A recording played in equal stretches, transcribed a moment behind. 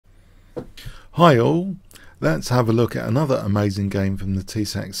Hi all, let's have a look at another amazing game from the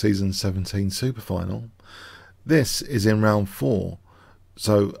TCEC Season 17 Super Final. This is in round 4,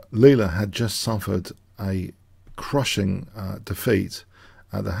 so Leela had just suffered a crushing defeat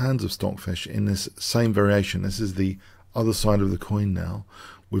at the hands of Stockfish in this same variation. This is the other side of the coin now,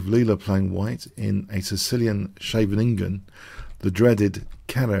 with Leela playing white in a Sicilian Scheveningen, the dreaded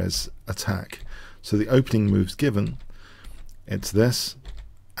Keres attack. So the opening moves given, it's this,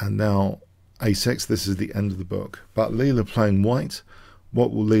 and now a6, this is the end of the book. But Leela playing white,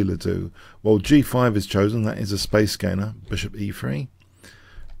 what will Leela do? Well, g5 is chosen, that is a space gainer, bishop e3,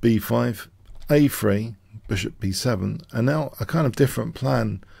 b5, a3, bishop b7, and now a kind of different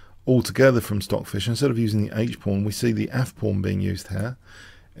plan altogether from Stockfish. Instead of using the h-pawn, we see the f-pawn being used here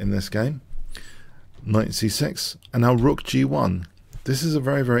in this game. Knight c6, and now rook g1. This is a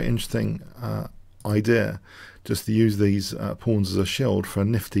very, very interesting idea, just to use these pawns as a shield for a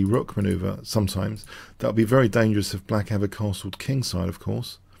nifty rook maneuver sometimes. That would be very dangerous if black ever castled kingside, of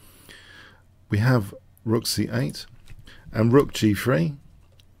course. We have rook c8 and rook g3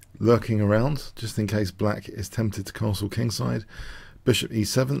 lurking around just in case black is tempted to castle kingside. Bishop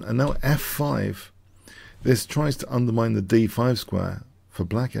e7, and now f5. This tries to undermine the d5 square for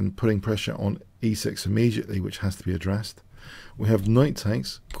black and putting pressure on e6 immediately, which has to be addressed. We have knight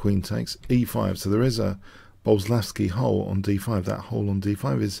takes, queen takes, e5, so there is a Boleslavsky hole on d5. That hole on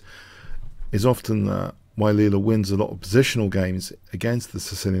d5 is often why Leela wins a lot of positional games against the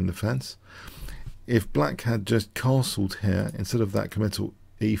Sicilian defence. If black had just castled here instead of that committal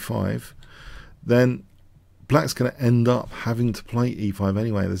e5, then black's going to end up having to play e5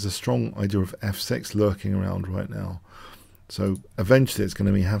 anyway. There's a strong idea of f6 lurking around right now, so eventually it's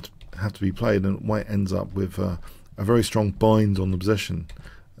going to have to be played, and white ends up with a very strong bind on the position,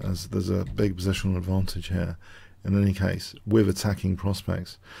 as there's a big positional advantage here in any case with attacking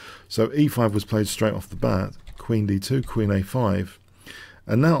prospects. So e5 was played straight off the bat, queen d2, queen a5,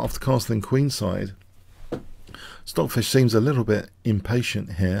 and now after castling queenside, Stockfish seems a little bit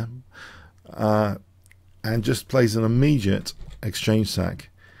impatient here and just plays an immediate exchange sack.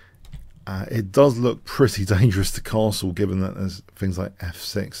 It does look pretty dangerous to castle given that there's things like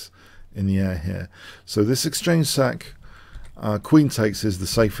f6 in the air here. So this exchange sack, queen takes is the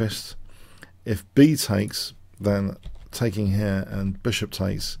safest. If b takes, then taking here and bishop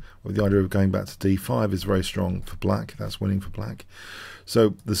takes with the idea of going back to d5 is very strong for black. That's winning for black.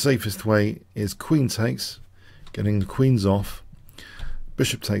 So the safest way is queen takes, getting the queens off,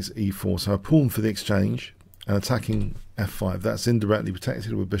 bishop takes e4, so a pawn for the exchange, and attacking f5. That's indirectly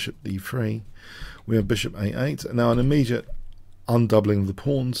protected with bishop d3. We have bishop a8, and now an immediate undoubling of the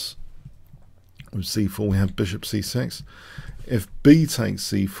pawns. With c4 we have bishop c6. If b takes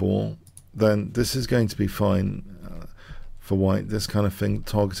c4, then this is going to be fine for white. This kind of thing,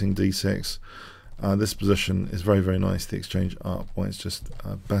 targeting d6. This position is very, very nice. The exchange up, white's just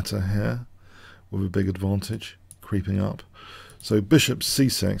better here with a big advantage, creeping up. So bishop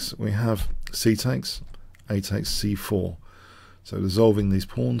c6, we have c takes, a takes, c4. So dissolving these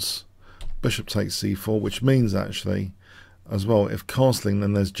pawns, bishop takes c4, which means actually as well, if castling,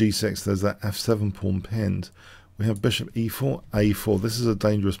 then there's g6, there's that f7 pawn pinned. We have bishop e4, a4. This is a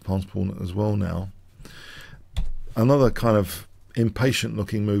dangerous pass pawn as well now. Another kind of impatient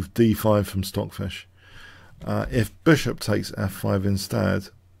looking move, d5 from Stockfish. If bishop takes f5 instead,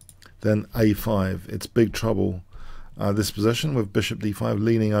 then a5. It's big trouble. This position with bishop d5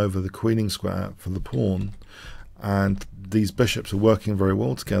 leaning over the queening square for the pawn, and these bishops are working very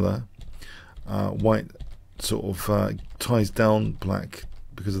well together. White sort of ties down black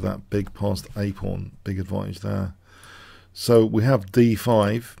because of that big passed a pawn, big advantage there. So we have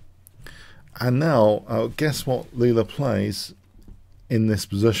d5, and now guess what Leela plays in this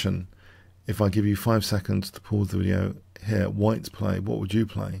position. If I give you 5 seconds to pause the video here, white's play, what would you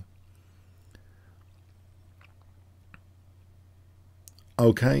play?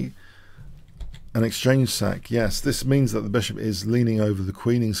 Okay, an exchange sack. Yes, this means that the bishop is leaning over the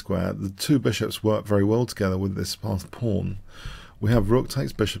queening square. The two bishops work very well together with this passed pawn. We have rook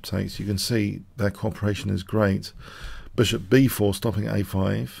takes, bishop takes. You can see their cooperation is great. Bishop b4 stopping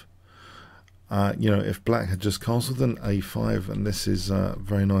a5. You know, if black had just castled, then a5, and this is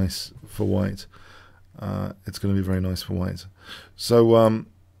very nice for white. It's going to be very nice for white. So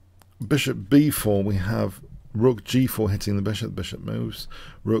bishop b4, we have rook g4 hitting the bishop moves.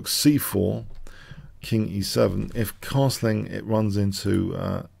 Rook c4, king e7. If castling, it runs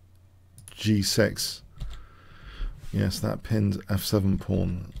into g6. Yes, that pinned f7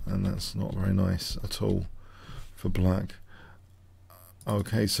 pawn, and that's not very nice at all for black.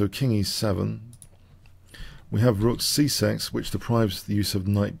 Okay, so king e7. We have rook c6, which deprives the use of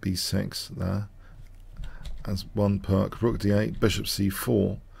knight b6 there as one perk. Rook d8, bishop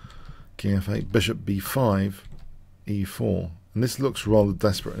c4, king f8, bishop b5, e4. And this looks rather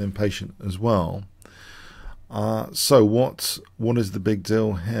desperate and impatient as well. So what is the big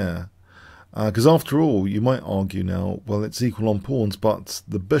deal here? Because after all, you might argue now, well, it's equal on pawns, but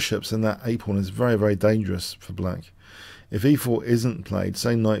the bishops in that a pawn is very, very dangerous for black. If e4 isn't played,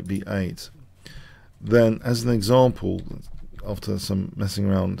 say knight b8, then as an example, after some messing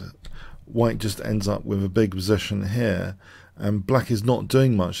around, white just ends up with a big position here, and black is not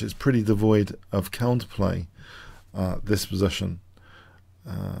doing much. It's pretty devoid of counterplay, this position.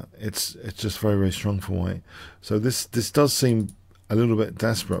 It's just very, very strong for white. So this does seem a little bit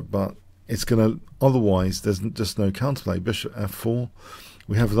desperate, but it's going to, otherwise there's just no counterplay. Bishop f4,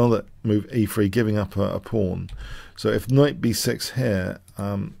 we have another move e3, giving up a pawn. So if knight b6 here,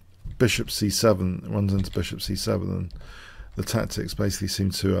 bishop c7 runs into bishop c7, and the tactics basically seem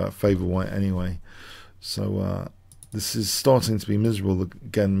to favour white anyway. So this is starting to be miserable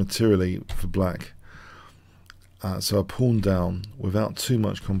again materially for black. So a pawn down without too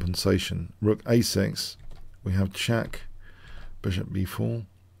much compensation. Rook a6, we have check, bishop b4,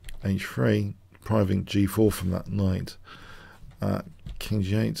 h3, depriving g4 from that knight. King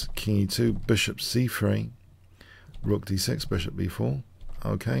g8, king e2, bishop c3, rook d6, bishop b4.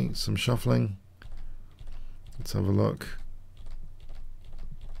 Okay, some shuffling. Let's have a look.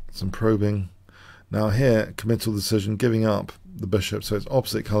 Some probing. Now here, committal decision, giving up the bishop, so it's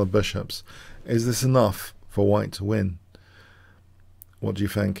opposite coloured bishops. Is this enough for white to win? What do you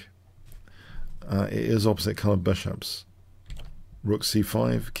think? It is opposite coloured bishops. Rook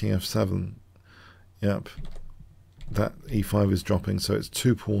c5, king f7. Yep, that e5 is dropping, so it's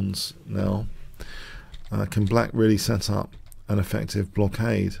 2 pawns now. Can black really set up an effective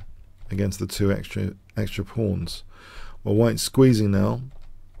blockade against the 2 extra pawns? Well, white's squeezing now,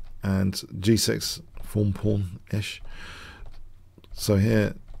 and g6 form pawn-ish. So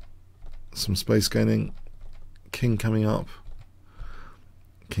here, some space gaining. King coming up.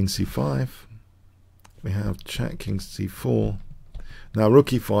 King c5. We have check, king c4. Now rook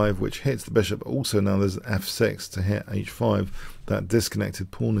e5, which hits the bishop. Also now there's f6 to hit h5. That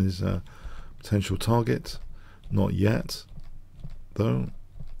disconnected pawn is a potential target. Not yet, though.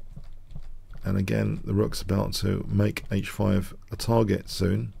 And again, the rook's about to make h5 a target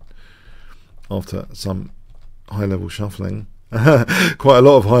soon, after some high-level shuffling. Quite a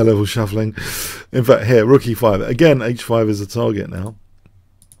lot of high-level shuffling. In fact, here, rook e5. Again, h5 is a target now.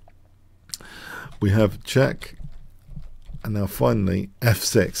 We have check. And now finally,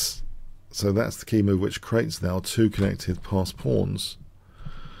 f6. So that's the key move, which creates now 2 connected passed pawns.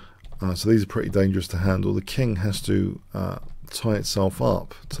 So these are pretty dangerous to handle. The king has to tie itself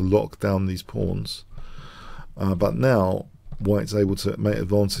up to lock down these pawns. But now white's able to make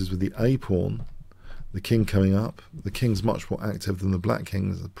advances with the a pawn. The king coming up. The king's much more active than the black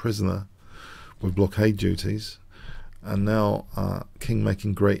king as a prisoner with blockade duties. And now king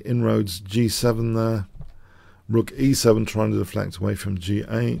making great inroads. g7 there. Rook e7 trying to deflect away from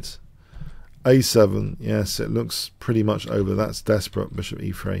g8. a7, yes, it looks pretty much over. That's desperate. Bishop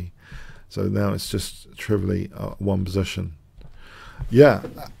e3. So now it's just trivially one position. Yeah,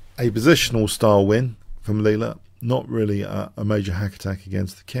 a positional style win from Leela. Not really a major hack attack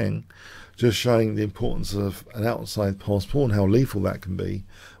against the king. Just showing the importance of an outside passed pawn, how lethal that can be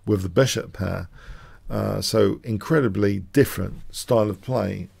with the bishop pair. So incredibly different style of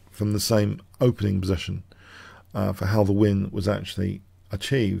play from the same opening position. For how the win was actually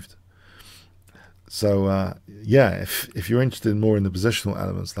achieved. So yeah, if you're interested more in the positional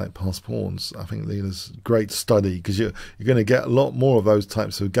elements like passed pawns, I think Leela's great study, because you're going to get a lot more of those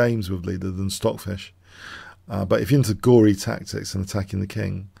types of games with Leela than Stockfish. But if you're into gory tactics and attacking the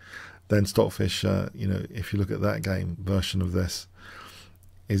king, then Stockfish, you know, if you look at that game version of this,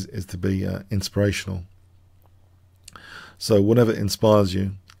 is to be inspirational. So whatever inspires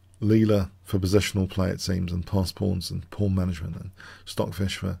you, Leela for positional play, it seems, and passed pawns and pawn management, and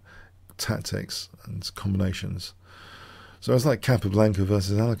Stockfish for tactics and combinations. So it's like Capablanca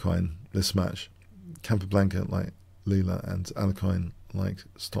versus Alekhine, this match. Capablanca like Leela and Alekhine like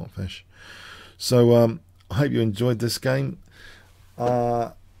Stockfish. So I hope you enjoyed this game.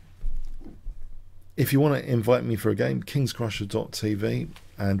 If you want to invite me for a game, kingscrusher.tv,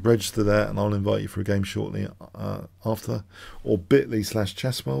 and register there, and I'll invite you for a game shortly after, or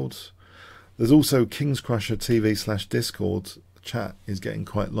bit.ly/chessworld. There's also Kingscrusher TV/Discord. The chat is getting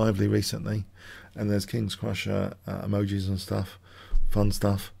quite lively recently, and there's Kingscrusher emojis and stuff, fun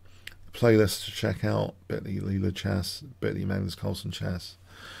stuff. The playlist to check out: bit.ly Leela Chess, bit.ly Magnus Carlsen Chess.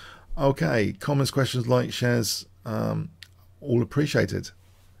 Okay, comments, questions, likes, shares, all appreciated.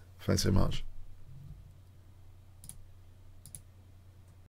 Thanks so much.